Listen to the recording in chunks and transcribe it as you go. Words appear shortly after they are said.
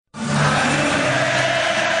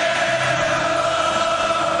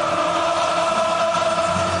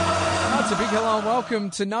Oh,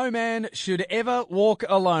 welcome to No Man Should Ever Walk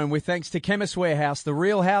Alone with thanks to Chemist Warehouse, the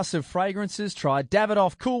real house of fragrances. Try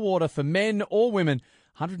Davidoff Cool Water for men or women.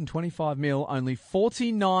 125ml, only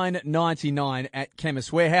 $49.99 at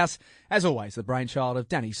Chemist Warehouse. As always, the brainchild of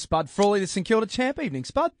Danny Spud Frawley, the St Kilda champ. Evening,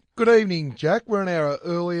 Spud. Good evening, Jack. We're an hour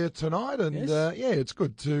earlier tonight, and Yes. it's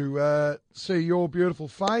good to see your beautiful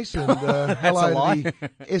face. And hello to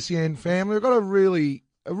the SEN family. We've got a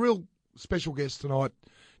real special guest tonight,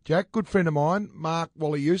 Jack. Good friend of mine, Mark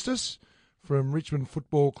Eustice from Richmond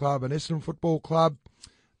Football Club and Essendon Football Club.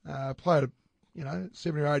 Played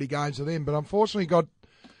 70 or 80 games with them, but unfortunately got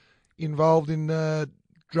involved in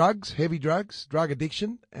heavy drugs, drug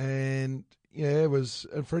addiction, and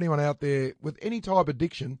for anyone out there with any type of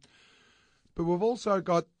addiction. But we've also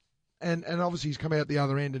got, and obviously he's come out the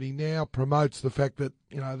other end, and he now promotes the fact that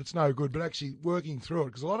that's no good, but actually working through it,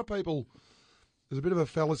 because a lot of people, there's a bit of a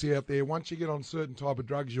fallacy out there. Once you get on certain type of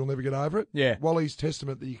drugs, you'll never get over it. Yeah. Wally's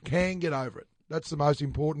testament that you can get over it. That's the most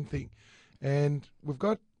important thing. And we've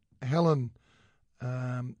got Helen.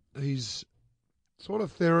 He's sort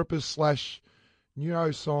of therapist /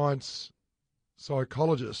 neuroscience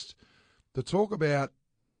psychologist to talk about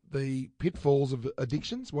the pitfalls of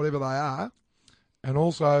addictions, whatever they are, and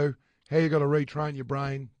also how you've got to retrain your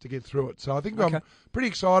brain to get through it. So I think I'm pretty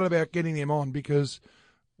excited about getting them on, because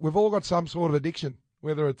we've all got some sort of addiction,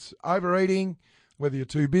 whether it's overeating, whether you're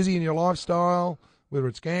too busy in your lifestyle, whether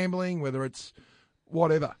it's gambling, whether it's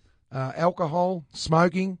whatever, alcohol,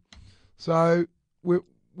 smoking. So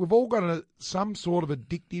we've all got some sort of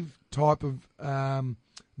addictive type of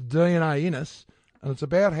DNA in us, and it's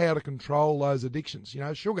about how to control those addictions.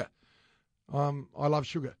 Sugar. I love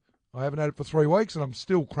sugar. I haven't had it for 3 weeks, and I'm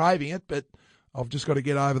still craving it, but I've just got to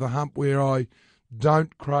get over the hump where I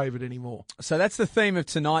don't crave it anymore. So that's the theme of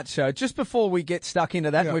tonight's show. Just before we get stuck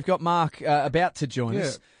into that, we've got Mark about to join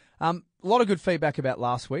us. A lot of good feedback about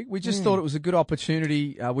last week. We just thought it was a good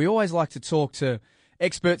opportunity. We always like to talk to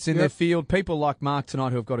experts in their field, people like Mark tonight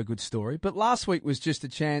who have got a good story. But last week was just a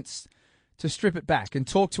chance to strip it back and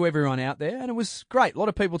talk to everyone out there, and it was great. A lot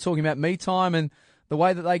of people talking about me time and the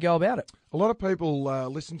way that they go about it. A lot of people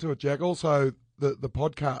listen to it, Jack. Also, the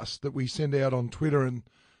podcast that we send out on Twitter and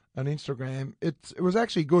Instagram, it was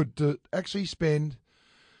actually good to actually spend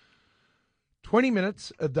 20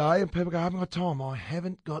 minutes a day, and people go, I haven't got time. I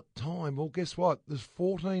haven't got time. Well, guess what? There's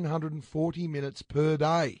 1,440 minutes per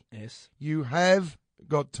day. Yes. You have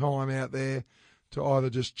got time out there to either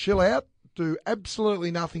just chill out, do absolutely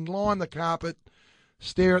nothing, lie on the carpet,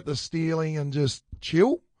 stare at the ceiling and just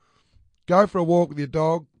chill, go for a walk with your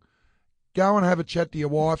dog, go and have a chat to your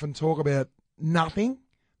wife and talk about nothing.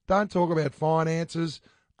 Don't talk about finances.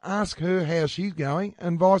 Ask her how she's going,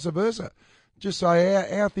 and vice versa. Just say,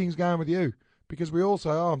 how are things going with you? Because we all say,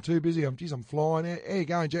 I'm too busy. I'm flying. How you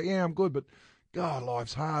going, Jack? Yeah, I'm good, but God,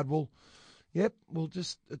 life's hard. Well, it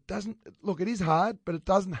is hard, but it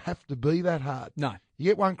doesn't have to be that hard. No. You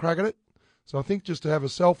get one crack at it. So I think just to have a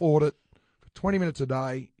self-audit for 20 minutes a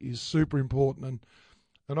day is super important.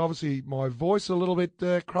 And obviously my voice a little bit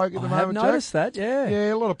croaky at the moment, I have noticed that, yeah.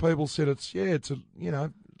 Yeah, a lot of people said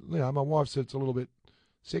my wife said it's a little bit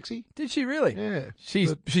sexy. Did she really? Yeah.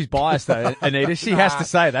 She's biased though, Anita. She has to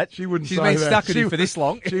say that. She wouldn't She's say been that. stuck with you for this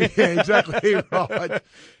long. Yeah, exactly right.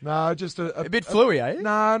 No, just a bit fluey, eh?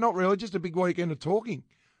 No, not really. Just a big weekend of talking.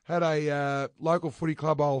 Had a local footy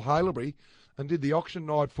club, Old Haileybury, and did the auction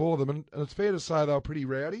night for them. And it's fair to say they were pretty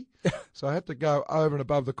rowdy. So I had to go over and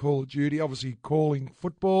above the call of duty, obviously calling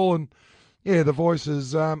football. And, the voice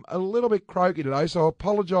is a little bit croaky today, so I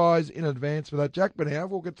apologise in advance for that, Jack, but now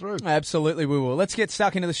we'll get through. Absolutely, we will. Let's get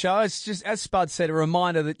stuck into the show. It's just, as Spud said, a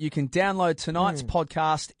reminder that you can download tonight's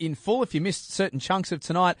podcast in full. If you missed certain chunks of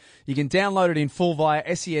tonight, you can download it in full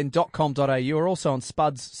via sen.com.au or also on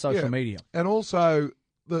Spud's social media. And also,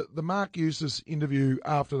 the Mark Eustice interview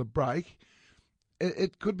after the break,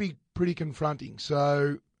 it could be pretty confronting.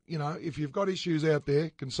 So, if you've got issues out there,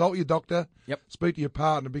 consult your doctor, speak to your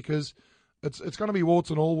partner, because it's going to be warts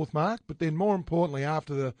and all with Mark. But then more importantly,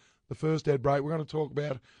 after the first ad break, we're going to talk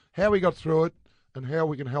about how we got through it and how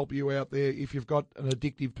we can help you out there if you've got an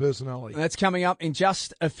addictive personality. That's coming up in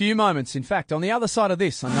just a few moments. In fact, on the other side of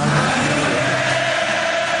this, I know...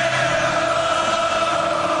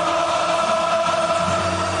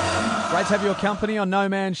 Great to have your company on No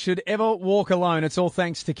Man Should Ever Walk Alone. It's all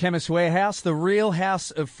thanks to Chemist Warehouse, the real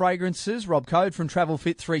house of fragrances. Rob Code from Travel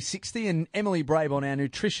Fit 360 and Emily Brabon, our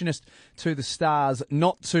nutritionist to the stars,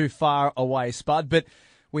 not too far away, Spud. But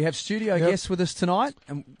We have studio guests with us tonight,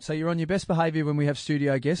 and so you're on your best behaviour when we have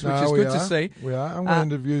studio guests, which is good to see. We are. I'm going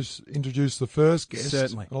to introduce the first guest.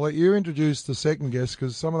 Certainly. I'll let you introduce the second guest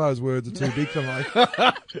because some of those words are too big for me.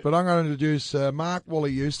 But I'm going to introduce Mark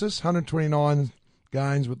Eustice, 129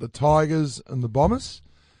 games with the Tigers and the Bombers.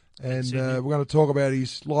 And we're going to talk about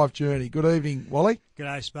his life journey. Good evening, Wally.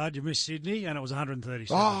 G'day, Spud. You missed Sydney, and it was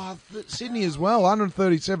 137. Oh, Sydney as well,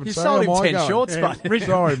 137. You so sold him 10 going. shorts, Yeah, mate.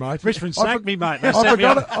 Sorry, mate. Richmond sacked me, mate. I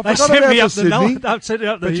forgot about Sydney.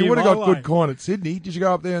 But you would have got good coin at Sydney. Did you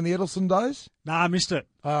go up there in the Edelson days? No, I missed it.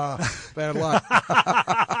 Bad luck.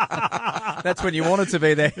 That's when you wanted to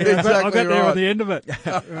be there. Exactly I got there on the end of it.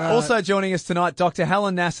 Also joining us tonight, Dr.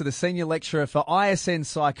 Helen Nasser, the Senior Lecturer for ISN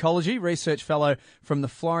Psychology, Research Fellow from the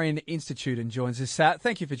Florian Institute, and joins us.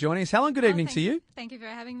 Thank you for joining us, Helen. Good evening to you. Thank you for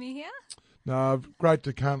having me here. No, great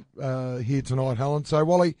to come here tonight, Helen. So,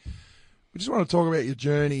 Wally, we just want to talk about your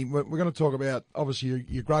journey. We're going to talk about, obviously,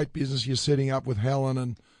 your great business you're setting up with Helen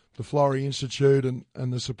and the Florey Institute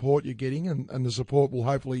and the support you're getting, and the support will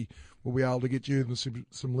hopefully we'll be able to get you and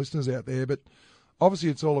some listeners out there. But obviously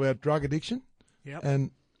it's all about drug addiction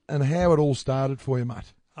and how it all started for you,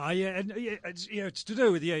 mate. It's to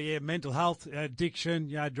do with mental health, addiction,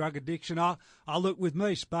 drug addiction. I look with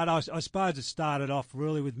me, but I suppose it started off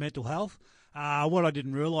really with mental health. What I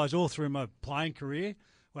didn't realise all through my playing career,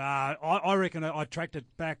 I reckon I tracked it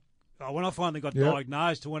back when I finally got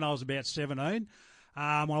diagnosed to when I was about 17.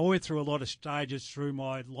 I went through a lot of stages through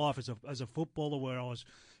my life as a footballer where I was,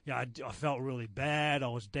 I felt really bad. I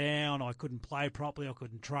was down. I couldn't play properly. I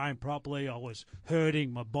couldn't train properly. I was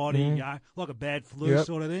hurting my body, like a bad flu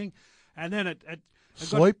sort of thing. And then it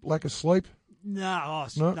lack of sleep. No,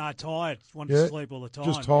 tired. Wanted to sleep all the time.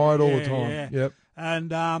 Just tired all the time. Yeah. Yep. And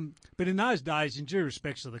but in those days, in due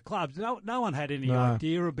respects to the clubs, no one had any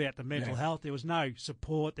idea about the mental health. There was no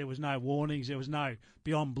support. There was no warnings. There was no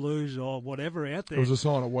Beyond Blues or whatever out there. It was a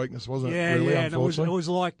sign of weakness, wasn't it? Yeah, really, and it was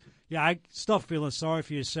like, stop feeling sorry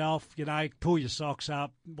for yourself. Pull your socks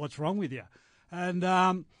up. What's wrong with you? And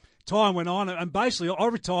time went on, and basically, I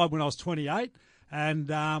retired when I was 28.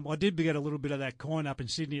 And I did get a little bit of that coin up in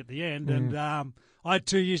Sydney at the end. And I had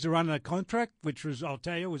 2 years to run a contract, which was, I'll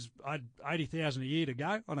tell you, I had $80,000 a year to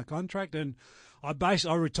go on a contract. And I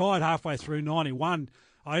retired halfway through 91.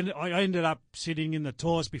 I ended up sitting in the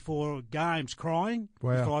toilets before games crying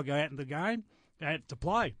before I go out in the game to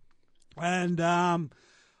play. And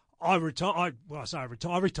I retired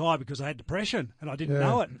because I had depression and I didn't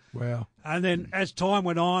know it. Wow. And then as time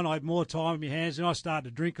went on, I had more time in my hands and I started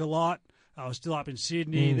to drink a lot. I was still up in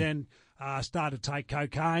Sydney, then started to take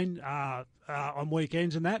cocaine on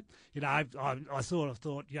weekends and that. I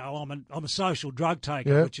thought, I'm a social drug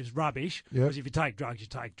taker, which is rubbish. Because if you take drugs, you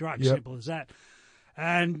take drugs. Simple as that.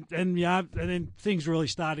 And then things really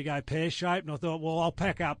started to go pear-shaped, and I thought, well, I'll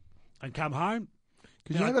pack up and come home.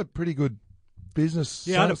 Because you had a pretty good business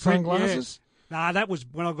sunglasses. Nah, that was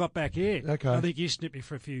when I got back here. Okay. I think you snipped me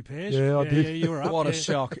for a few pairs. Yeah, I did. Yeah, you were up. What a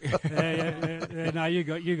shock. No, you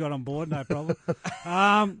got on board, no problem.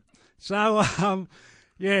 I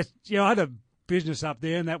had a business up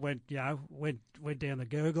there, and that went down the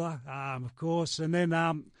gurgler, of course. And then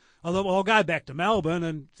I thought, well, I'll go back to Melbourne,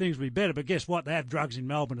 and things will be better. But guess what? They have drugs in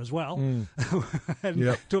Melbourne as well.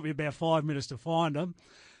 It took me about 5 minutes to find them.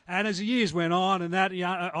 And as the years went on, and that,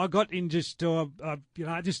 I got in just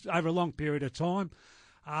over a long period of time.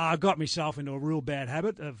 I got myself into a real bad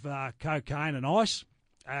habit of cocaine and ice.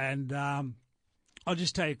 And I'll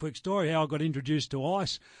just tell you a quick story how I got introduced to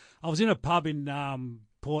ice. I was in a pub in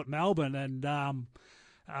Port Melbourne, and it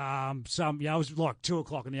was like 2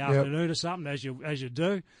 o'clock in the afternoon or something, as you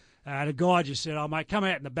do. And a guy just said, "Oh mate, come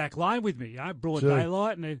out in the back lane with me, broad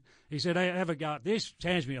daylight." And he said, "Hey, have a go at this."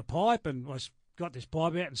 Hands me a pipe, and I got this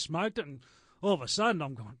pipe out and smoked it, and all of a sudden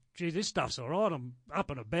I'm going, gee, this stuff's all right. I'm up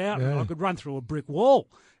and about, and I could run through a brick wall,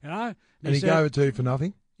 And he gave it to you for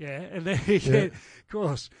nothing? Yeah, and then of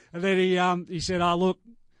course. And then he said, "Oh, look,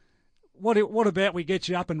 what about we get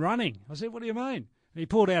you up and running?" I said, "What do you mean?" And he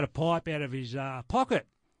pulled out a pipe out of his pocket,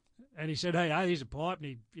 and he said, "Hey, here's a pipe,"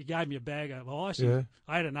 and he gave me a bag of ice. And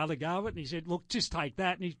I had another go of it, and he said, "Look, just take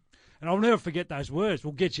that," and I'll never forget those words.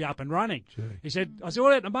 "We'll get you up and running." I said, "What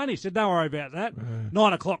about the money?" He said, "Don't worry about that."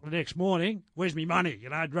 9 o'clock the next morning, "Where's me money?"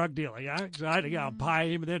 Drug dealer, So I had to go and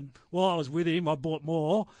pay him. And then while I was with him, I bought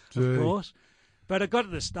more, of course. But it got to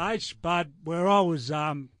the stage, Spud, where I was,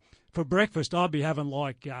 for breakfast, I'd be having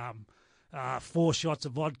like 4 shots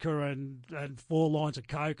of vodka and 4 lines of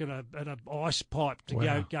Coke and an ice pipe to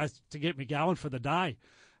go to get me going for the day.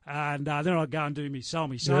 And then I'd go and sell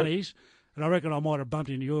me sunnies. And I reckon I might have bumped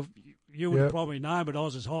into you would have probably known, but I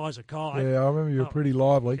was as high as a kite. Yeah, I remember you were pretty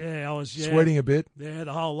lively. Yeah, I was sweating a bit. Yeah,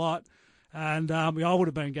 the whole lot. And I would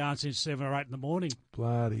have been going since 7 or 8 in the morning.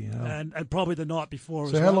 Bloody hell. And probably the night before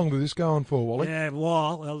as well. So how long did this go on for, Wally? Yeah, a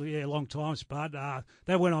while. Well, yeah, a long time, Spud.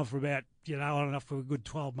 That went on for about, I don't know, for a good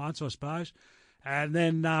 12 months, I suppose. And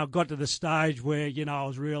then got to the stage where, I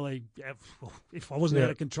was really, if I wasn't out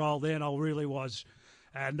of control then, I really was.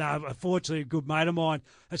 And unfortunately, a good mate of mine.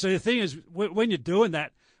 And so the thing is, when you're doing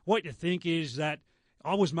that, what you think is that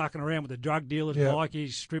I was mucking around with the drug dealers,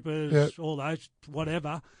 bikies, strippers, all those,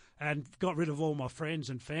 whatever, and got rid of all my friends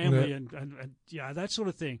and family and that sort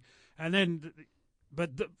of thing. And then,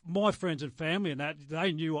 my friends and family and that,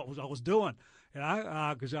 they knew what I was doing.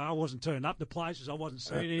 Because I wasn't turning up to places, I wasn't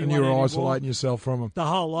seeing anyone and you were anymore. isolating yourself from them. The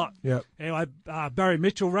whole lot. Yep. Anyway, Barry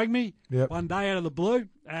Mitchell rang me one day out of the blue,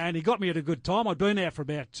 and he got me at a good time. I'd been out for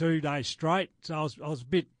about 2 days straight, so I was a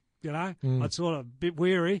bit, I'd sort of a bit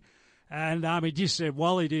weary. And he just said,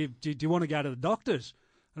 Wally, do you want to go to the doctors?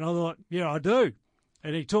 And I thought, yeah, I do.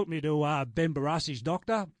 And he took me to Ben Barassi's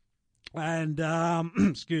doctor, and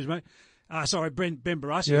excuse me. Ben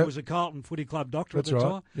Barassi was a Carlton Footy Club doctor at the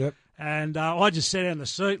time. Yep. And I just sat down in the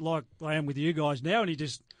seat like I am with you guys now, and he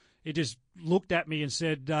just looked at me and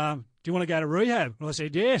said, do you want to go to rehab? And I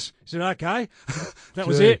said, yes. He said, okay. That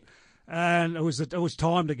was it. And it was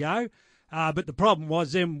time to go. But the problem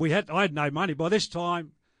was then I had no money. By this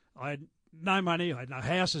time, I had no money. I had no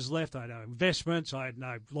houses left. I had no investments. I had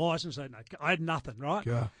no license. I had nothing, right?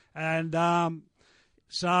 Yeah. And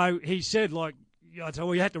so he said, I said,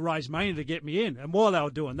 well, you had to raise money to get me in. And while they were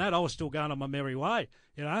doing that, I was still going on my merry way,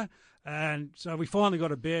 And so we finally got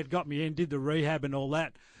to bed, got me in, did the rehab and all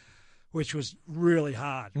that, which was really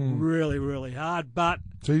hard, really, really hard. But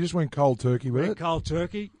so you just went cold turkey with it? Went cold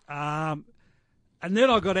turkey. And then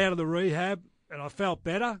I got out of the rehab and I felt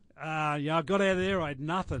better. I got out of there, I had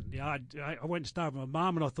nothing. I went and stayed with my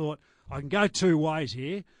mum and I thought, I can go 2 ways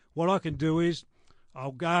here. What I can do is I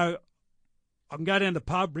can go down the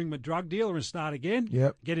pub, bring my drug dealer and start again,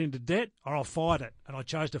 get into debt, or I'll fight it. And I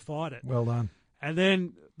chose to fight it. Well done. And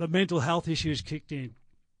then the mental health issues kicked in.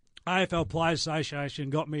 AFL Players Association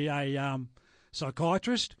got me a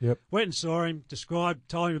psychiatrist. Yep. Went and saw him,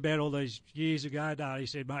 told him about all these years ago. He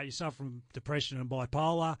said, mate, you suffer from depression and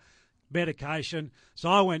bipolar, medication. So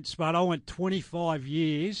I went 25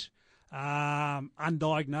 years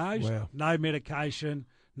undiagnosed, no medication,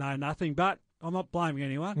 no nothing. But I'm not blaming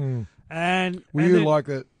anyone. Were you like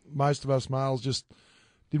that? Most of us males just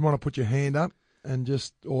didn't want to put your hand up and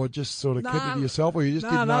just sort of kept it to yourself, or you just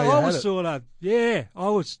didn't know you had it? I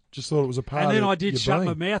was just thought it was a part. And then of I did shut brain.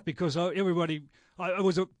 my mouth because everybody. It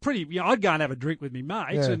was a pretty. I'd go and have a drink with me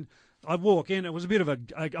mates, and I'd walk in. It was a bit of an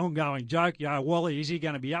ongoing joke. Wally, is he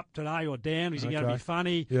going to be up today or down? Is he going to be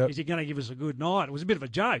funny? Yep. Is he going to give us a good night? It was a bit of a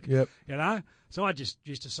joke. Yep. So I just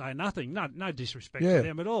used to say nothing. No disrespect to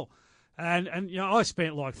them at all. And I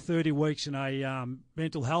spent like 30 weeks in a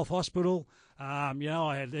mental health hospital. I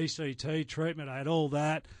had ECT treatment. I had all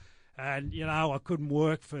that. And, I couldn't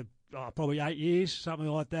work for probably 8 years, something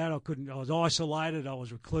like that. I was isolated. I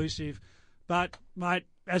was reclusive. But, mate,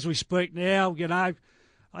 as we speak now,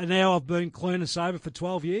 I've been clean and sober for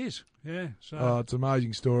 12 years. Yeah. So. It's an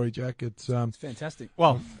amazing story, Jack. It's fantastic.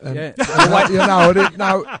 Well, it's just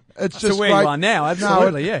where great. You are now.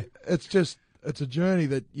 Absolutely, It's a journey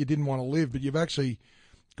that you didn't want to live, but you've actually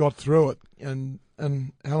got through it. And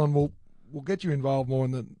Helen, we'll get you involved more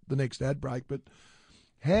in the next ad break. But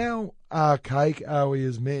how archaic are we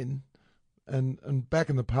as men? And back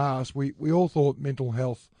in the past, we all thought mental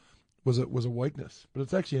health was a weakness, but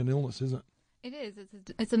it's actually an illness, isn't it? It is.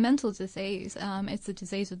 It's a mental disease. It's a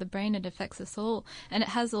disease of the brain. It affects us all, and it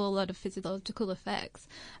has a lot of physiological effects.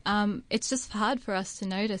 It's just hard for us to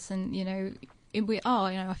notice, and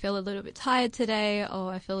I feel a little bit tired today,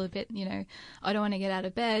 or I feel a bit, I don't want to get out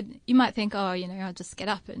of bed. You might think, I'll just get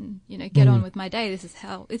up and, get on with my day. This is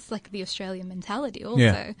how, it's like the Australian mentality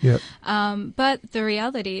also. Yeah. But the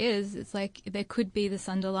reality is, it's like there could be this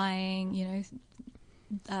underlying,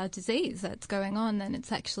 disease that's going on, and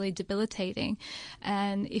it's actually debilitating.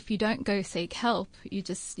 And if you don't go seek help, you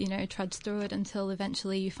just, trudge through it until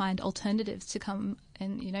eventually you find alternatives to come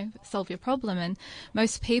and, solve your problem. And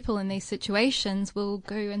most people in these situations will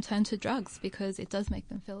go and turn to drugs because it does make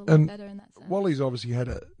them feel a lot better in that sense. Wally's obviously had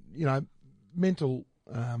a, mental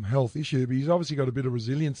health issue, but he's obviously got a bit of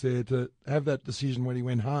resilience there to have that decision when he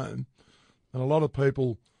went home. And a lot of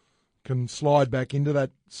people can slide back into that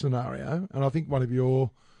scenario. And I think one of your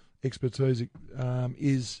expertise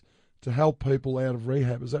is to help people out of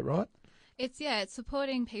rehab. Is that right? It's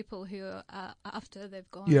supporting people who are after they've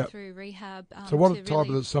gone through rehab. So what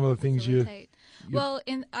are some of the things you Well,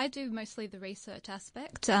 I do mostly the research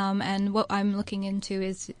aspect, and what I'm looking into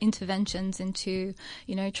is interventions into,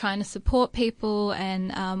 trying to support people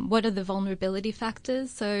and what are the vulnerability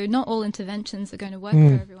factors. So not all interventions are going to work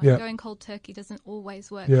for everyone. Yeah. Going cold turkey doesn't always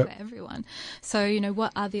work Yeah. for everyone. So,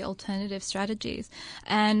 what are the alternative strategies?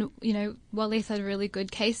 And, Wally's had a really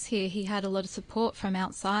good case here. He had a lot of support from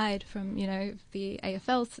outside, from, the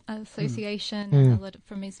AFL Association and a lot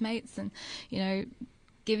from his mates and,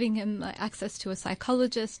 giving him access to a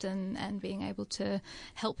psychologist and being able to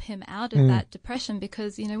help him out of that depression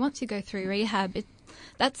because, once you go through rehab,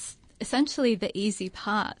 that's essentially the easy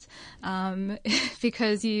part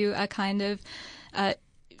because you are kind of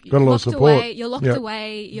Got a lot of support. You're locked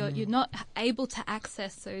away. You're not able to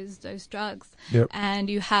access those drugs, and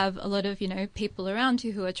you have a lot of people around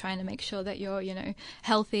you who are trying to make sure that you're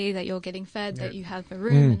healthy, that you're getting fed, that you have a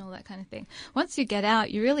room, and all that kind of thing. Once you get out,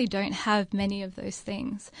 you really don't have many of those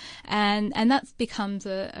things, and that becomes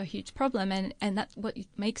a huge problem, and that's what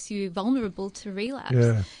makes you vulnerable to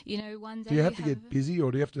relapse. Yeah. One day do you have to get busy,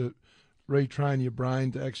 or do you have to retrain your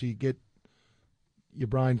brain to actually get your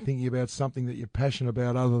brain thinking about something that you're passionate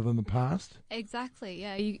about other than the past? Exactly,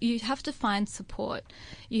 yeah. You have to find support.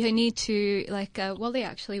 You need to, Wally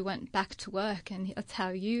actually went back to work, and that's how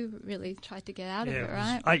you really tried to get out of it,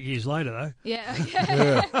 right? 8 years later, though. Yeah.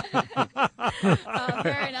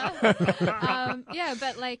 Fair enough. But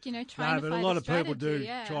trying to find a lot a of people do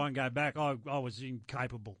strategy, try and go back. I was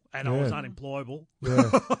incapable, and I was unemployable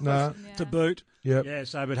to boot. Yep. Yeah,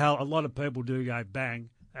 so but a lot of people do go bang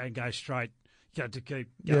and go straight. To keep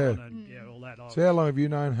going and all that. So how long have you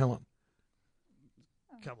known Helen?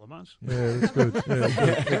 A couple of months. Yeah, that's good.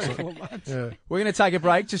 Yeah, excellent. Yeah. We're going to take a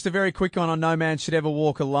break. Just a very quick one on No Man Should Ever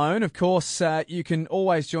Walk Alone. Of course, you can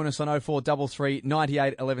always join us on 0433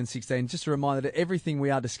 98 11 16. Just a reminder that everything we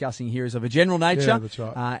are discussing here is of a general nature, Yeah, that's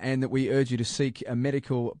right. and that we urge you to seek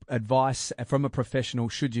medical advice from a professional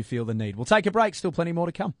should you feel the need. We'll take a break. Still plenty more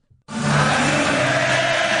to come.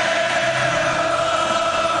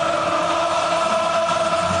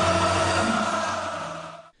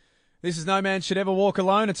 This is No Man Should Ever Walk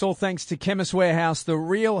Alone. It's all thanks to Chemist Warehouse, the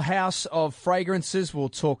real house of fragrances. We'll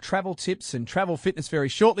talk travel tips and travel fitness very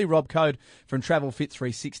shortly. Rob Code from Travel Fit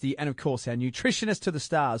 360. And, of course, our nutritionist to the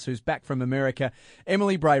stars, who's back from America,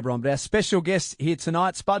 Emily Braybron. But our special guests here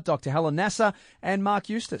tonight, Spud, Dr. Helen Nasser and Mark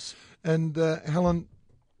Eustice. And, Helen,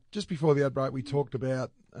 just before the outbreak, we talked about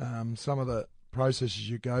some of the processes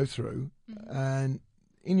you go through. And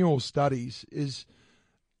in your studies,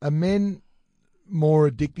 are men more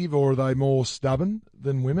addictive, or are they more stubborn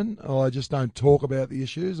than women, or they just don't talk about the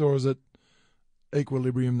issues, or is it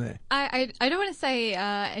equilibrium there? I don't want to say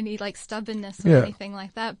any stubbornness or anything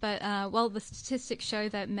like that, but the statistics show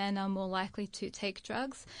that men are more likely to take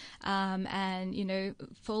drugs and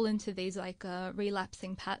fall into these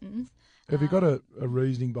relapsing patterns. Have you got a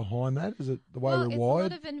reasoning behind that? Is it the way we're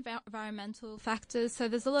wired? It's a lot of environmental factors. So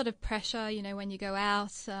there's a lot of pressure, when you go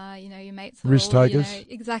out, your mates are risk takers.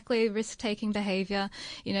 Exactly, risk-taking behaviour,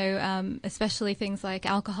 especially things like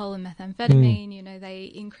alcohol and methamphetamine, they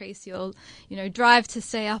increase your, drive to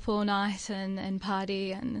stay up all night and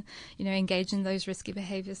party and, engage in those risky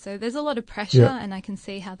behaviours. So there's a lot of pressure and I can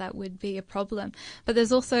see how that would be a problem. But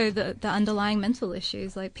there's also the underlying mental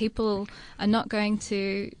issues. Like people are not going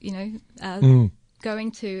to,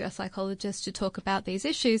 going to a psychologist to talk about these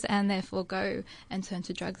issues and therefore go and turn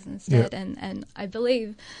to drugs instead. And I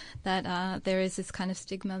believe that there is this kind of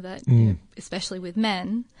stigma that, especially with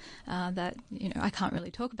men, that, I can't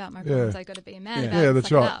really talk about my problems. I got to be a man about it. That's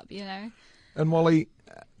suck right. it up, And Wally,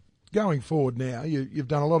 going forward now, you've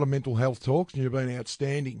done a lot of mental health talks and you've been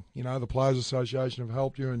outstanding. The Players Association have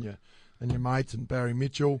helped you and your mates and Barry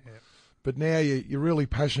Mitchell. Yep. But now you're really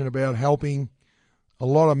passionate about helping a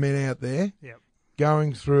lot of men out there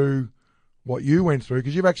going through what you went through,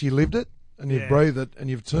 because you've actually lived it and you've breathed it and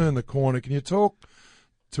you've turned the corner. Can you talk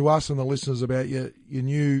to us and the listeners about your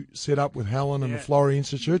new setup with Helen and the Florey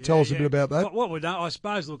Institute? Tell us a bit about that. What we've done, I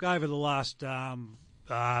suppose, look, over the last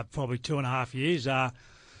probably 2.5 years,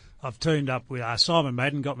 I've teamed up with Simon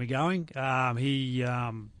Madden, got me going.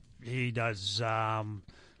 He does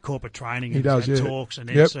corporate training and talks and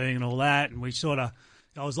emceeing and all that, and we sort of,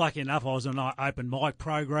 I was lucky enough, I was on an open mic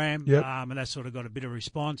program, and that sort of got a bit of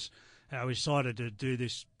response. We decided to do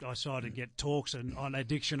this. I decided to get talks on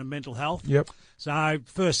addiction and mental health. So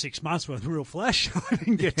first 6 months were real flash. I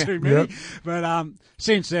didn't get too many. But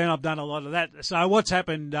since then, I've done a lot of that. So what's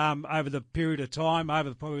happened over the period of time,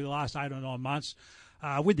 over probably the last 8 or 9 months,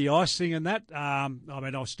 with the ICE thing and that, I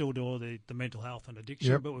still do all the mental health and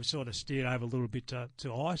addiction, but we've sort of steered over a little bit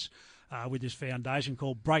to ICE with this foundation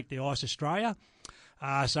called Break the ICE Australia.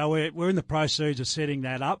 So we're in the proceeds of setting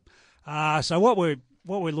that up. So what we're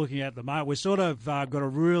looking at the moment, we've sort of got a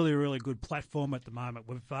really, really good platform at the moment.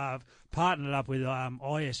 We've partnered up with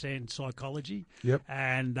ISN Psychology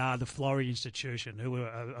and the Frawley Institution, who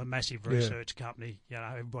are a massive research company. You know,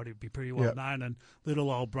 everybody would be pretty well known, and little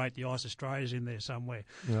old Break the Ice Australia's in there somewhere.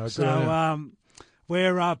 Yeah, so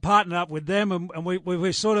we're partnered up with them, and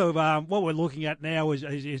we're sort of what we're looking at now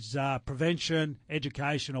is prevention,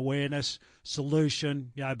 education, awareness,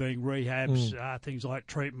 solution. You know, being rehabs, things like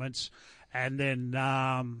treatments. And then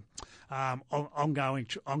ongoing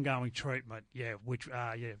treatment, ongoing treatment.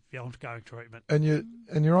 And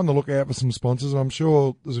you're on the lookout for some sponsors. I'm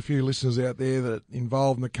sure there's a few listeners out there that are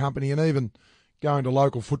involved in the company, and even going to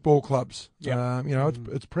local football clubs. Yep. You know,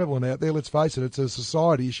 it's prevalent out there. Let's face it, it's a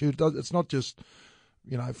society issue. It's not just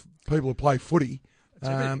people who play footy.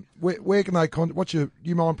 Where can they contact?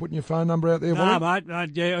 You mind putting your phone number out there? No, mate.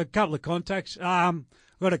 A couple of contacts. Got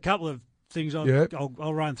a couple of things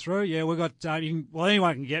I'll run through. Yeah, we've got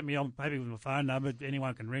anyone can get me on, maybe with my phone number.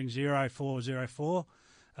 Anyone can ring 0404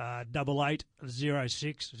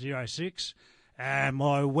 880606, and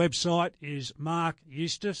my website is Mark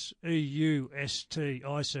Eustice,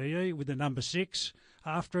 EUSTICE, with the number 6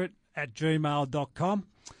 after it, at gmail.com.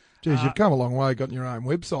 Geez, you've come a long way, got your own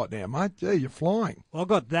website now, mate. Gee, you're flying. Well, I've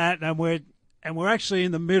got that, and we're actually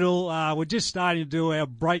in the middle. We're just starting to do our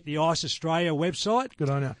Break the Ice Australia website. Good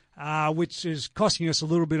on you. Which is costing us a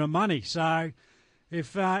little bit of money. So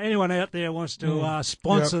if anyone out there wants to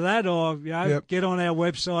sponsor that, or get on our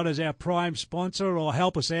website as our prime sponsor, or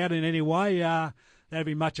help us out in any way, that'd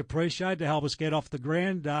be much appreciated to help us get off the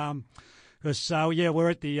ground. We're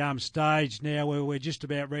at the stage now where we're just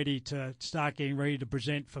about ready to start getting ready to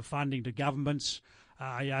present for funding to governments,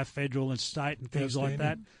 federal and state and things like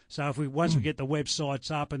that. So once we get the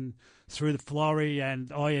websites up and through the Frawley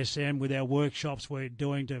and ISM with our workshops we're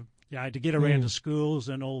doing to get around to schools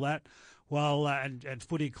and all that, and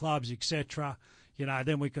footy clubs, etc.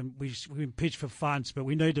 Then we can pitch for funds, but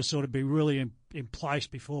we need to sort of be really in place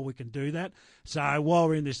before we can do that. So while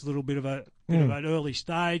we're in this little bit of an early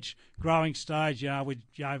stage, growing stage,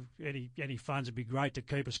 any funds would be great to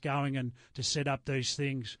keep us going and to set up these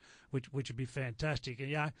things, which would be fantastic.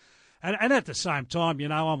 And at the same time,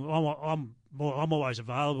 I'm always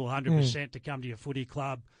available 100% to come to your footy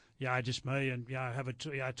club. Just me, and have a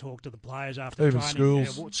talk to the players after even training.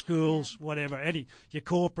 Schools, schools, whatever. Your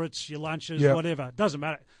corporates, your lunches, whatever. Doesn't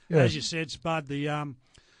matter. Yeah. As you said, Spud, the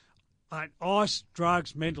ice,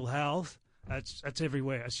 drugs, mental health. It's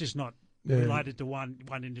everywhere. It's just not related to one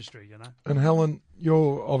industry. And Helen,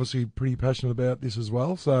 you're obviously pretty passionate about this as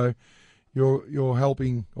well. So you're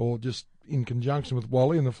helping, or just in conjunction with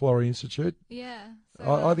Wally and the Frawley Institute. Yeah.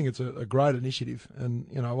 So I think it's a great initiative, and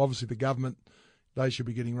obviously the government, they should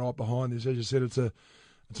be getting right behind this. As you said, it's an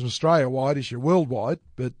Australia-wide issue, worldwide,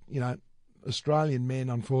 but Australian men,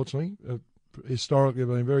 unfortunately, historically have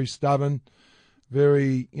been very stubborn,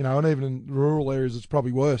 very and even in rural areas, it's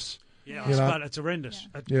probably worse. Yeah, it's horrendous.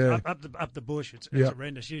 Up the bush, it's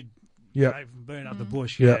horrendous. Even burn up the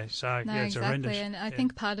bush. So it's exactly. horrendous. And I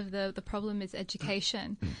think part of the problem is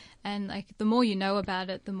education, and the more you know about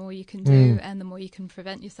it, the more you can do, and the more you can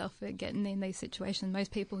prevent yourself from getting in these situations.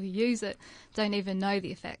 Most people who use it don't even know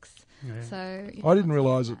the effects. Yeah. So I didn't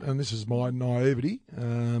realise it, and this is my naivety,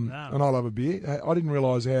 and I love a beer. I didn't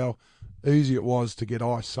realise how easy it was to get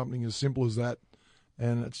ice, something as simple as that,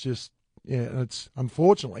 and it's just and it's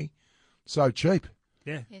unfortunately so cheap.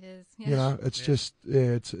 Yeah, it is. Yeah. It's just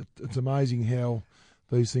it's amazing how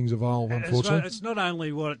these things evolve. Unfortunately, it's not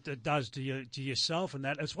only what it does to yourself and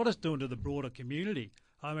that; it's what it's doing to the broader community.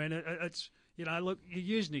 I mean, it's look. You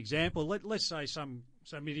use an example. Let's say some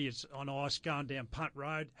idiots on ice going down Punt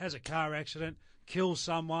Road, has a car accident, kills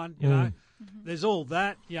someone. There's all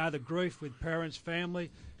that. The grief with parents, family.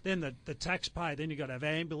 Then the taxpayer. Then you've got to have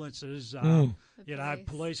ambulances,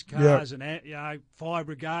 police cars, and fire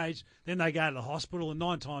brigades. Then they go to the hospital, and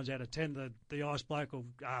 9 times out of 10, the ice bloke will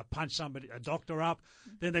punch a doctor up.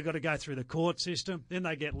 Then they've got to go through the court system. Then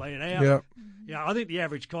they get let out. I think the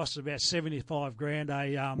average cost is about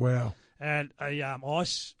 $75,000 and a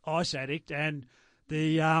ice addict, and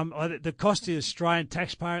the cost to the Australian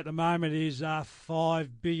taxpayer at the moment is $5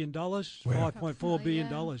 billion, $5.4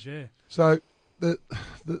 billion. Yeah. So.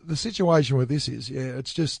 The situation with this is,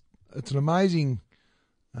 it's an amazing,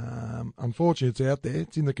 unfortunately it's out there,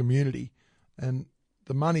 it's in the community, and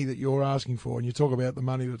the money that you're asking for, and you talk about the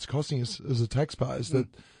money that's costing us as the taxpayers, that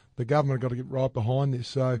the government have got to get right behind this.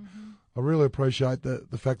 So I really appreciate the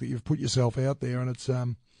fact that you've put yourself out there, and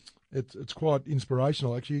it's quite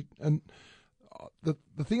inspirational actually. And the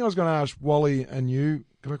thing I was going to ask Wally and you,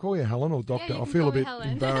 can I call you Helen or Doctor? Yeah, I feel a bit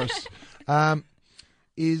embarrassed.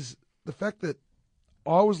 Is the fact that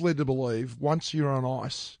I was led to believe once you're on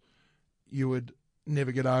ice, you would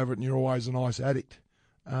never get over it and you're always an ice addict.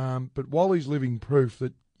 But Wally's living proof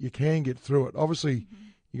that you can get through it. Obviously,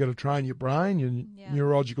 you got to train your brain, your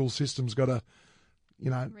neurological system's got to,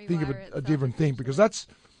 think of a different thing, because that's,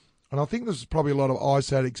 and I think there's probably a lot of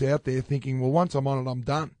ice addicts out there thinking, well, once I'm on it, I'm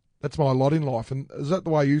done. That's my lot in life. And is that the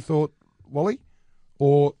way you thought, Wally?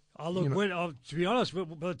 Or to be honest,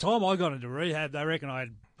 by the time I got into rehab, they reckon I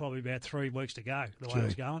had probably about 3 weeks to go. The way it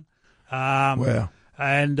was going. Wow.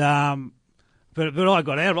 And but I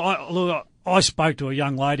got out. I spoke to a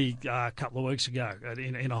young lady a couple of weeks ago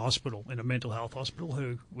in a hospital, in a mental health hospital,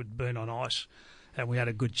 who had been on ice, and we had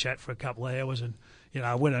a good chat for a couple of hours. And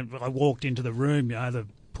when I walked into the room, the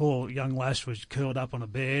poor young lass was curled up on a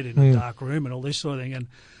bed in a dark room and all this sort of thing. And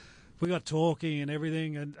we got talking and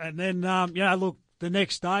everything. And then the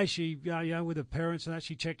next day she with her parents and that,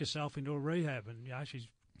 she checked herself into a rehab, and she's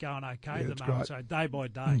going okay at the moment. Great. So day by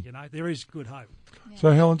day, there is good hope. Yeah.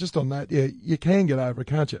 So Helen, just on that, you can get over it,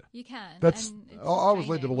 can't you? You can. I was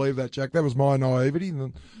led to believe that, Jack. That was my naivety.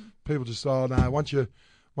 And people just say, oh no,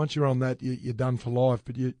 once you're on that, you're done for life.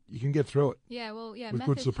 But you can get through it. Yeah, well, with meth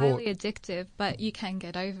good is support. highly addictive, but you can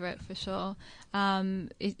get over it for sure.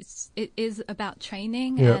 It is about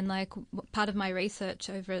training, and part of my research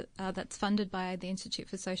over that's funded by the Institute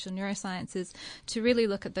for Social Neuroscience is to really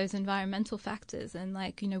look at those environmental factors and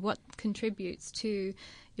what contributes to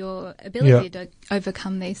your ability to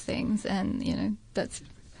overcome these things, and that's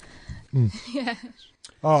yeah.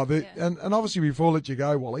 Oh, and obviously before I let you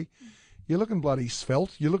go, Wally, you're looking bloody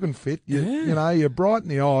svelte. You're looking fit. You're bright in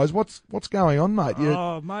the eyes. What's going on, mate?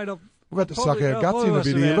 Mate, we're about to suck our guts in a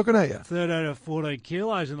bit here looking at you. 13 or 14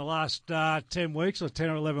 kilos in the last 10 weeks or 10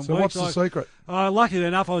 or 11 so weeks. So what's the secret? Luckily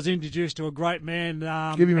enough, I was introduced to a great man.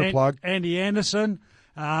 Give him a plug. Andy Anderson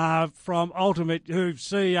from Ultimate, who's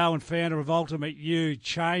CEO and founder of Ultimate U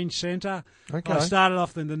Change Centre. Okay. I started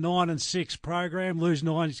off in the 9 and 6 program, lose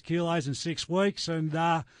 9 kilos in 6 weeks, and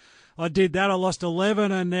I did that. I lost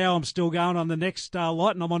 11, and now I'm still going on the next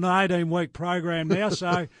lot, and I'm on an 18-week program now.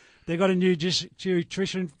 So they've got a new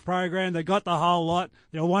nutrition program. They got the whole lot.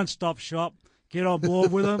 They're a one-stop shop. Get on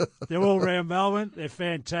board with them. They're all around Melbourne. They're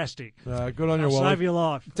fantastic. Good on you, Wally. Save your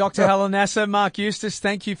life. Dr. Helen Nasser, Mark Eustice,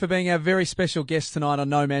 thank you for being our very special guest tonight on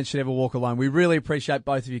No Man Should Ever Walk Alone. We really appreciate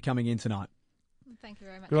both of you coming in tonight. Thank you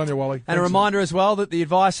very much. Good on you, Wally. And a reminder as well that the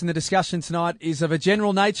advice and the discussion tonight is of a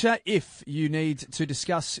general nature. If you need to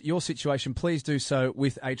discuss your situation, please do so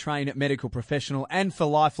with a trained medical professional. And for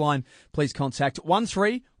Lifeline, please contact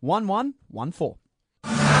 131114.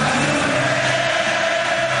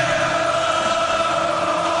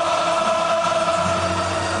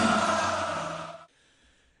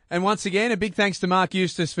 And once again, a big thanks to Mark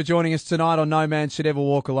Eustice for joining us tonight on No Man Should Ever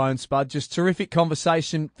Walk Alone, Spud. Just terrific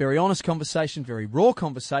conversation, very honest conversation, very raw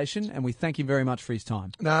conversation, and we thank him very much for his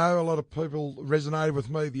time. No, a lot of people resonated with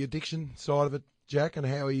me, the addiction side of it, Jack, and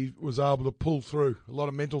how he was able to pull through. A lot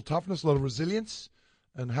of mental toughness, a lot of resilience,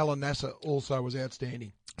 and Helen Nasser also was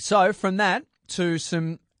outstanding. So from that to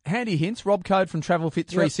some handy hints, Rob Code from Travel Fit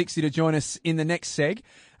 360 to join us in the next seg.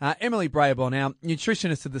 Emily Brabon, our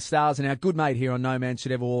nutritionist of the stars and our good mate here on No Man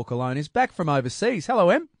Should Ever Walk Alone, is back from overseas. Hello,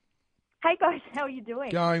 Em. Hey guys, how are you doing?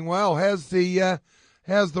 Going well. How's the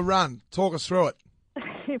run? Talk us through it.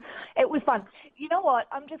 It was fun. You know what?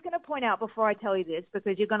 I'm just going to point out before I tell you this,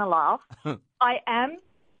 because you're going to laugh. I am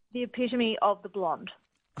the epitome of the blonde.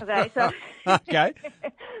 Okay, so okay.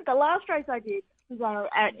 The last race I did was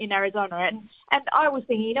in Arizona, and I was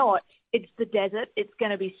thinking, you know what? It's the desert. It's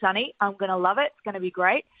going to be sunny. I'm going to love it. It's going to be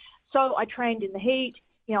great. So I trained in the heat.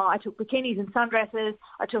 I took bikinis and sundresses.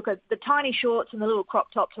 I took the tiny shorts and the little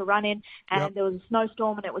crop top to run in, and there was a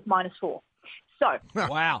snowstorm, and it was -4. So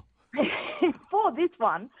wow. For this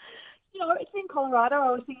one, it's in Colorado.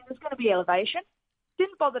 I was thinking there's going to be elevation.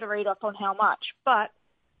 Didn't bother to read up on how much, but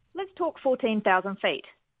let's talk 14,000 feet.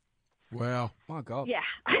 Wow. My God. Yeah.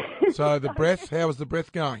 So the breath, how was the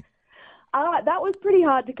breath going? That was pretty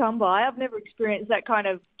hard to come by. I've never experienced that kind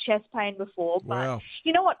of chest pain before. But wow.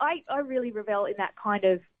 You know what? I really revel in that kind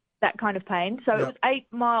of pain. So it was 8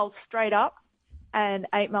 miles straight up and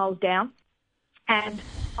 8 miles down. And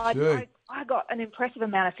I got an impressive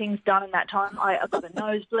amount of things done in that time. I got a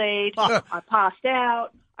nosebleed. I passed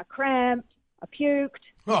out. I cramped. I puked.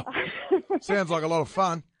 Oh, sounds like a lot of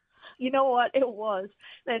fun. You know what? It was.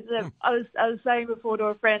 I was saying before to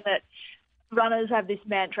a friend that runners have this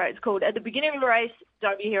mantra. It's called, at the beginning of a race,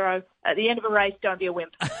 don't be a hero. At the end of a race, don't be a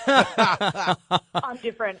wimp. I'm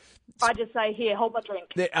different. I just say, here, hold my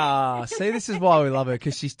drink. See, this is why we love her,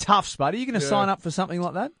 because she's tough, Spud. Are you going to sign up for something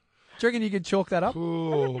like that? Do you reckon you could chalk that up? Is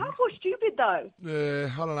it tough or stupid, though?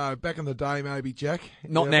 Yeah, I don't know. Back in the day, maybe, Jack.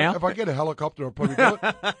 Not now. If I get a helicopter, I'll probably do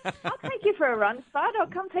it. I'll take you for a run, Spud. I'll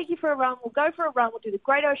come take you for a run. We'll go for a run. We'll do the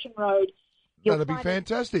Great Ocean Road. That'd be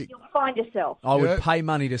fantastic. You'll find yourself. I would pay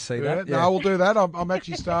money to see that. Yeah. No, we'll do that. I'm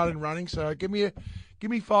actually starting running, so give me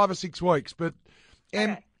 5 or 6 weeks. But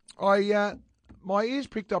I my ears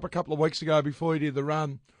pricked up a couple of weeks ago before you did the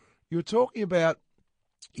run. You were talking about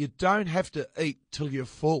you don't have to eat till you're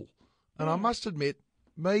full. And I must admit,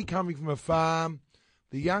 me coming from a farm,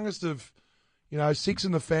 the youngest of, 6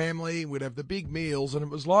 in the family, we'd have the big meals, and it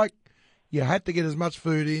was like you had to get as much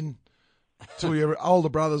food in till your older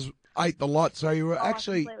brothers ate the lot. So you were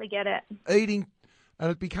actually I completely get it. eating,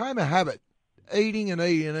 and it became a habit, eating and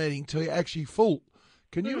eating and eating till you're actually full.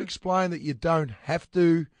 Can you explain that you don't have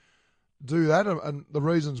to do that and the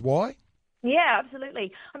reasons why? Yeah,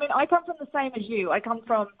 absolutely. I mean, I come from the same as you. I come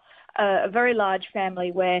from a very large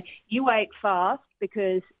family where you ate fast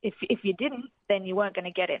because if you didn't, then you weren't going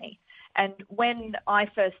to get any. And when I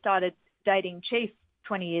first started dating Chief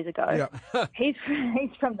 20 years ago, he's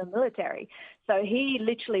from the military. So he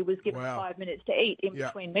literally was given 5 minutes to eat in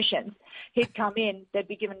between missions. He'd come in, they'd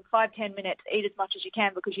be given 5-10 minutes, eat as much as you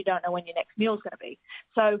can because you don't know when your next meal's going to be.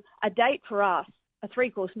 So a date for us, a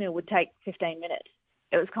 3-course meal would take 15 minutes.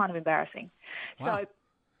 It was kind of embarrassing. Wow. So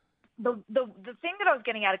the thing that I was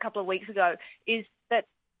getting at a couple of weeks ago is that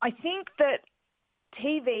I think that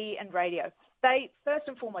TV and radio, they first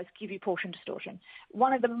and foremost give you portion distortion.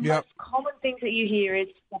 One of the most common things that you hear is,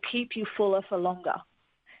 will keep you fuller for longer.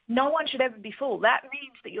 No one should ever be full. That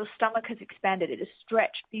means that your stomach has expanded. It has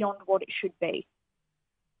stretched beyond what it should be.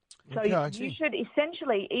 So you should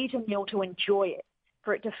essentially eat a meal to enjoy it,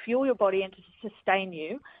 for it to fuel your body and to sustain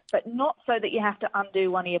you, but not so that you have to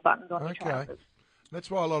undo one of your buttons on your trousers. That's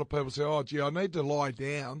why a lot of people say, oh, gee, I need to lie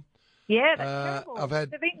down. Yeah, that's terrible.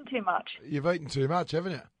 They've eaten too much. You've eaten too much,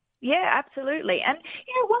 haven't you? Yeah, absolutely. And,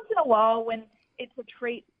 once in a while when it's a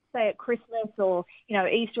treat, say at Christmas or,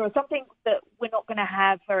 Easter or something that we're not going to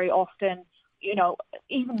have very often,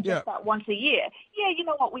 even just that once a year, you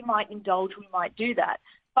know what, we might indulge, we might do that.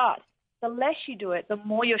 But the less you do it, the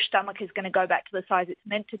more your stomach is going to go back to the size it's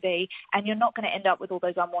meant to be, and you're not going to end up with all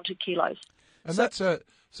those unwanted kilos. And that's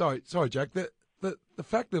sorry, Jack. The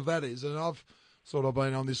fact of that is, and I've sort of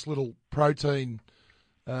been on this little protein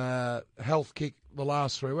health kick the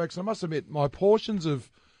last 3 weeks. I must admit, my portions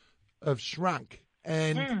have shrunk,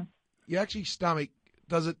 and your actually stomach,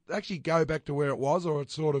 does it actually go back to where it was, or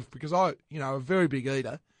it's sort of, because I, a very big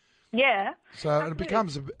eater. Yeah. So it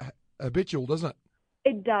becomes habitual, doesn't it?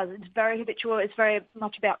 It does. It's very habitual. It's very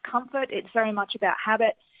much about comfort. It's very much about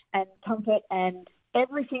habit and comfort and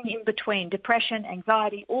everything in between. Depression,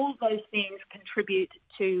 anxiety, all those things contribute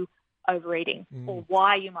to overeating or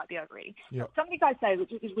why you might be overeating. Yep. Something I say,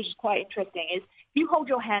 which is quite interesting, is you hold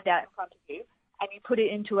your hand out in front of you and you put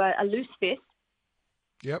it into a loose fist.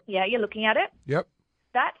 Yep. Yeah, you're looking at it. Yep.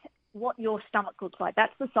 That's what your stomach looks like.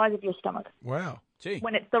 That's the size of your stomach. Wow. Gee.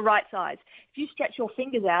 When it's the right size. If you stretch your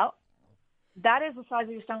fingers out, that is the size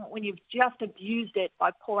of your stomach when you've just abused it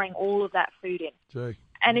by pouring all of that food in. Gee.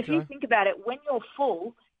 And if you think about it, when you're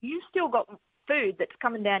full, you've still got food that's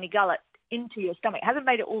coming down your gullet into your stomach. It hasn't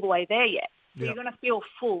made it all the way there yet. So you're going to feel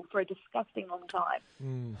full for a disgusting long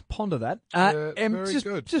time. Ponder that. Very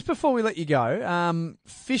good. Just before we let you go,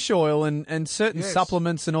 fish oil and certain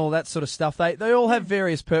supplements and all that sort of stuff, they all have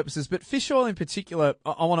various purposes, but fish oil in particular,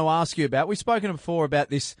 I want to ask you about. We've spoken before about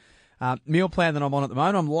this meal plan that I'm on at the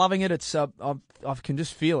moment. I'm loving it. It's I can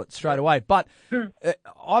just feel it straight away. But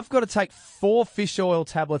I've got to take 4 fish oil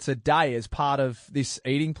tablets a day as part of this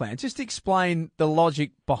eating plan. Just explain the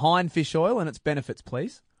logic behind fish oil and its benefits,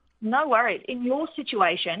 please. No worries. In your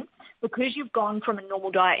situation, because you've gone from a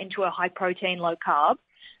normal diet into a high protein, low carb,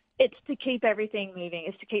 it's to keep everything moving.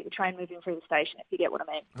 It's to keep the train moving through the station, if you get what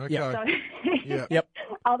I mean. Okay. So,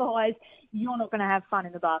 otherwise, you're not going to have fun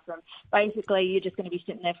in the bathroom. Basically, you're just going to be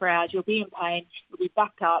sitting there for hours. You'll be in pain. You'll be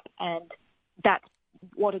backed up, and that's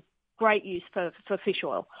what a great use for fish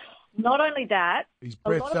oil. Not only that... His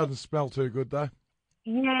breath doesn't smell too good, though.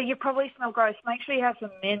 Yeah, you probably smell gross. Make sure you have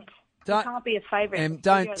some mint. It can't be a favourite.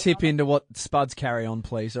 Don't tip into what Spuds carry on,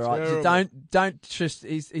 please. All right, don't just.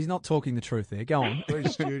 He's not talking the truth there. Go on.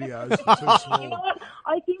 These studios are too small. You know what?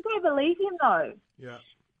 I think I believe him though. Yeah.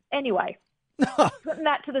 Anyway, putting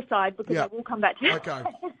that to the side because I will come back to it. Okay.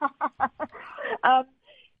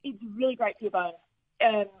 It's really great for your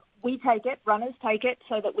bones. We take it. Runners take it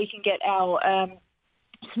so that we can get our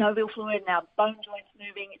synovial fluid and our bone joints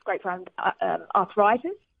moving. It's great for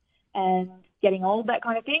arthritis. And getting old, that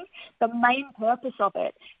kind of thing. The main purpose of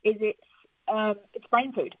it is it's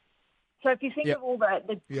brain food. So if you think of all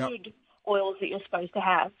the good oils that you're supposed to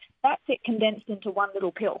have, that's it condensed into one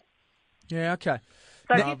little pill. Yeah, okay.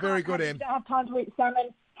 So No, very good, Em. If you don't have time to eat salmon,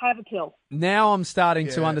 have a pill. Now I'm starting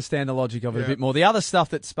to understand the logic of it a bit more. The other stuff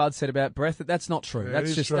that Spud said about breath, that's not true. Yeah,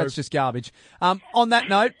 That's just garbage. On that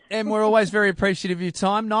note, Em, we're always very appreciative of your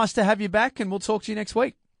time. Nice to have you back, and we'll talk to you next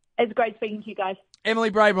week. It's great speaking to you guys.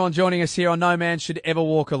 Emily Braybron joining us here on No Man Should Ever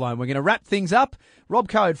Walk Alone. We're going to wrap things up. Rob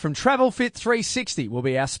Code from Travel Fit 360 will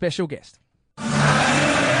be our special guest.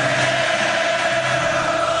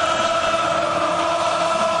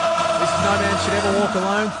 No Man Should Ever Walk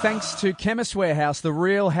Alone, thanks to Chemist Warehouse, the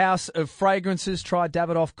real house of fragrances. Try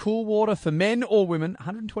Davidoff Cool Water for men or women,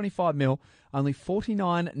 125ml, only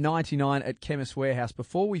 $49.99 at Chemist Warehouse.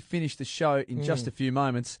 Before we finish the show in just a few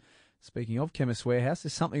moments, speaking of Chemist Warehouse,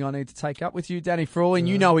 there's something I need to take up with you, Danny Frawley, and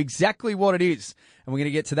you know exactly what it is. And we're going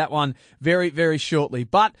to get to that one very, very shortly.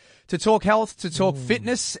 But to talk health, to talk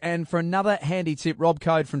fitness, and for another handy tip, Rob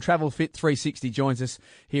Code from Travel Fit 360 joins us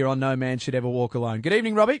here on No Man Should Ever Walk Alone. Good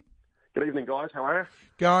evening, Robbie. Good evening, guys. How are you?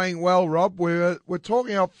 Going well, Rob. We're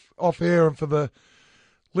talking off air, and for the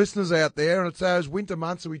listeners out there, and it's those winter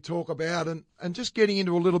months that we talk about, and just getting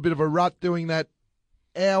into a little bit of a rut doing that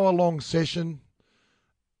hour-long session,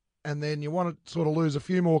 and then you want to sort of lose a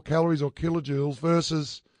few more calories or kilojoules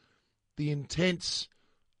versus the intense,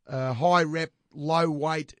 high-rep,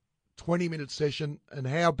 low-weight 20-minute session, and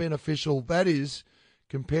how beneficial that is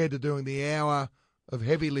compared to doing the hour of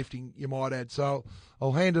heavy lifting, you might add. So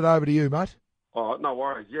I'll hand it over to you, mate. Oh, no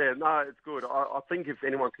worries. Yeah, no, it's good. I think if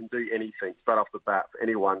anyone can do anything straight off the bat, for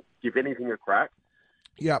anyone, give anything a crack.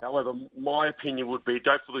 Yeah. However, my opinion would be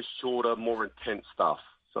go for the shorter, more intense stuff.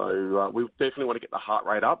 So we definitely want to get the heart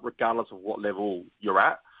rate up, regardless of what level you're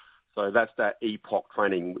at. So that's that EPOC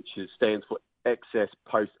training, which stands for excess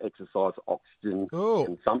post-exercise oxygen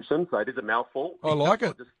consumption. So it is a mouthful. I like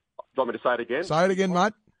it. Do you want me to say it again? Say it again,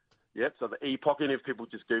 mate. Yep, so the EPOC, and if people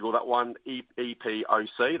just Google that one,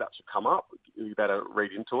 EPOC, that should come up. You better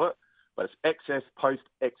read into it. But it's excess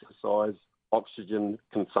post-exercise oxygen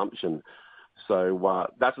consumption. So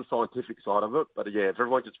that's the scientific side of it. But, yeah, if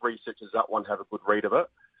everyone just researches that one, have a good read of it.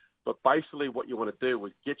 But basically what you want to do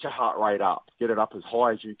is get your heart rate up, get it up as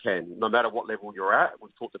high as you can, no matter what level you're at.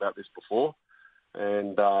 We've talked about this before.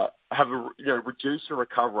 And reduce your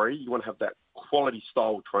recovery. You want to have that quality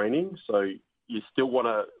style training. So you still want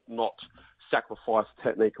to not sacrifice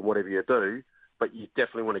technique and whatever you do, but you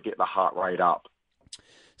definitely want to get the heart rate up.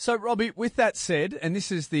 So, Robbie, with that said, and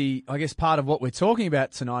this is part of what we're talking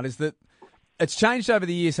about tonight, is that it's changed over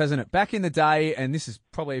the years, hasn't it? Back in the day, and this is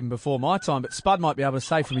probably even before my time, but Spud might be able to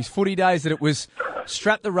say from his footy days that it was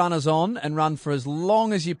strap the runners on and run for as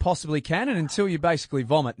long as you possibly can and until you basically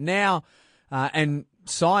vomit. Now, and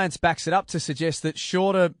science backs it up to suggest that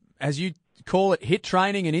shorter, as you call it, HIIT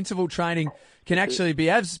training and interval training can actually be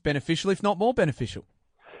as beneficial, if not more beneficial.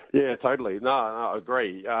 Yeah, totally. No, I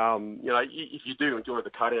agree. If you do enjoy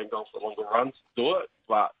the cardio and going for the longer runs, do it.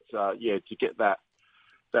 But to get that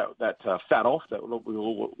fat off that we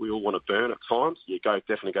all want to burn at times,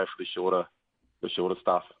 definitely go for the shorter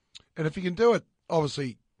stuff. And if you can do it,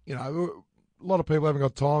 obviously, a lot of people haven't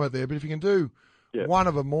got time out there, but if you can do one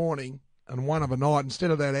of a morning and one of a night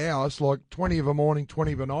instead of that hour, it's like 20 of a morning,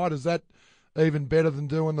 20 of a night. Is that even better than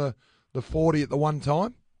doing the 40 at the one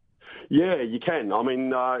time? Yeah, you can. I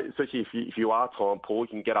mean, especially if you are time poor, you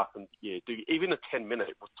can get up and do even a 10-minute.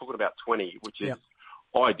 We're talking about 20, which is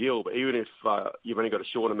ideal. But even if you've only got a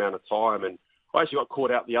short amount of time, and I actually got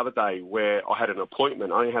caught out the other day where I had an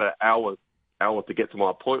appointment. I only had an hour to get to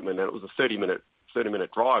my appointment, and it was a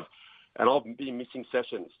 30-minute drive. And I've been missing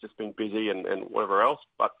sessions, just been busy and whatever else.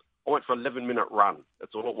 But I went for an 11-minute run.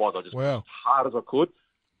 That's all it was. I just went as hard as I could.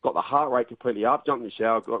 Got the heart rate completely up, jumped in the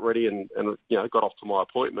shower, got ready, and got off to my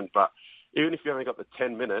appointment. But even if you only got the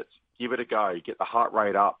 10 minutes, give it a go. Get the heart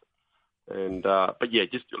rate up. And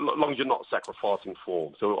just as long as you're not sacrificing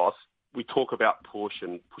form. So we talk about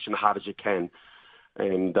pushing as hard as you can.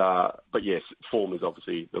 And but yes, form is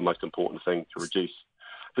obviously the most important thing to reduce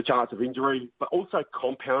the chance of injury, but also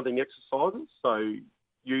compounding exercises. So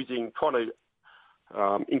trying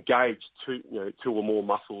to engage two or more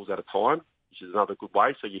muscles at a time, which is another good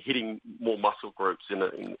way. So you're hitting more muscle groups in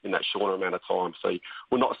that shorter amount of time. So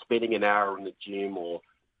we're not spending an hour in the gym or,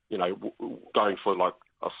 going for like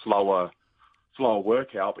a slower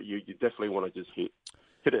workout, but you definitely want to just hit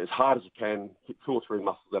it as hard as you can, hit 2 or 3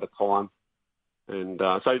 muscles at a time. And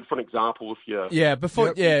so for an example, if you're...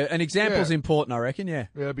 an example's important, I reckon, yeah.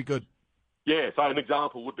 Yeah, that'd be good. Yeah, so an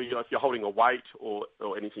example would be if you're holding a weight or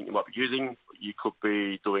anything you might be using, you could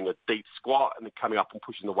be doing a deep squat and then coming up and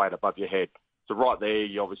pushing the weight above your head. So right there,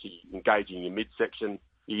 you're obviously engaging your midsection,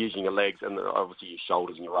 you're using your legs and obviously your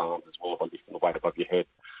shoulders and your arms as well by lifting the weight above your head.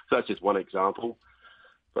 So that's just one example.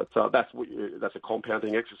 But that's a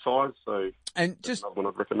compounding exercise, so and just another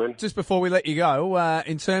one I'd recommend. Just before we let you go,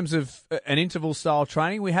 in terms of an interval-style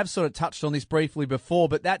training, we have sort of touched on this briefly before,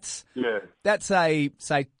 but that's a,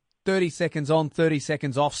 say, 30 seconds on, 30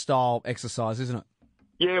 seconds off style exercise, isn't it?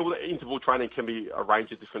 Yeah, well, interval training can be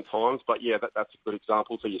arranged at different times, but yeah, that's a good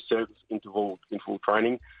example. So your service interval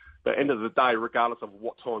training. But at the end of the day, regardless of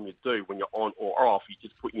what time you do, when you're on or off, you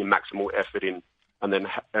just put your maximal effort in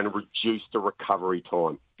and reduce the recovery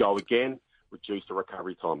time. Go again, reduce the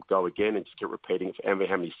recovery time. Go again and just keep repeating it for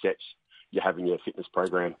how many sets you have in your fitness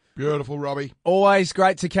program. Beautiful, Robbie. Always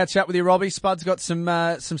great to catch up with you, Robbie. Spud's got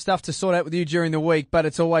some stuff to sort out with you during the week, but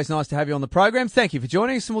it's always nice to have you on the program. Thank you for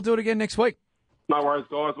joining us, and we'll do it again next week. No worries,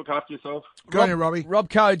 guys. Look after yourself. Good on you, Robbie. Rob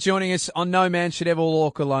Coe joining us on No Man Should Ever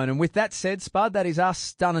Walk Alone. And with that said, Spud, that is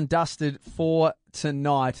us done and dusted for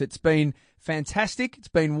tonight. It's been fantastic. It's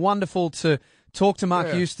been wonderful to talk to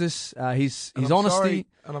Mark Eustice. His honesty.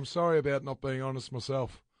 And I'm sorry about not being honest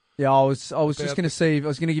myself. Yeah, I was just going to see. I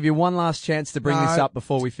was going to give you one last chance to bring this up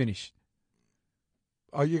before we finish.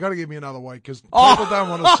 Oh, you got to give me another week because people don't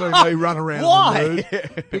want to see me run around. Why? In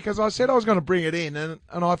the mood because I said I was going to bring it in and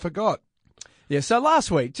I forgot. Yeah, so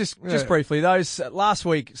last week, just briefly, last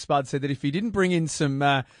week, Spud said that if he didn't bring in some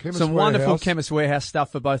wonderful Chemist Warehouse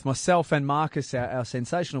stuff for both myself and Marcus, our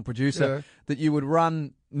sensational producer, that you would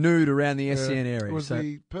run nude around the SCN area. It was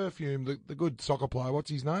the perfume, the good soccer player. What's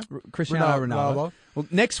his name? Cristiano Ronaldo. Well,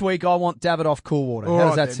 next week I want Davidoff Coolwater. How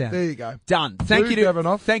does that sound? There you go. Done. Thank you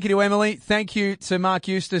to Emily. Thank you to Mark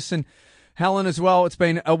Eustice and Helen as well. It's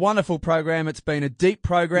been a wonderful program. It's been a deep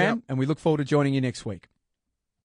program, and we look forward to joining you next week.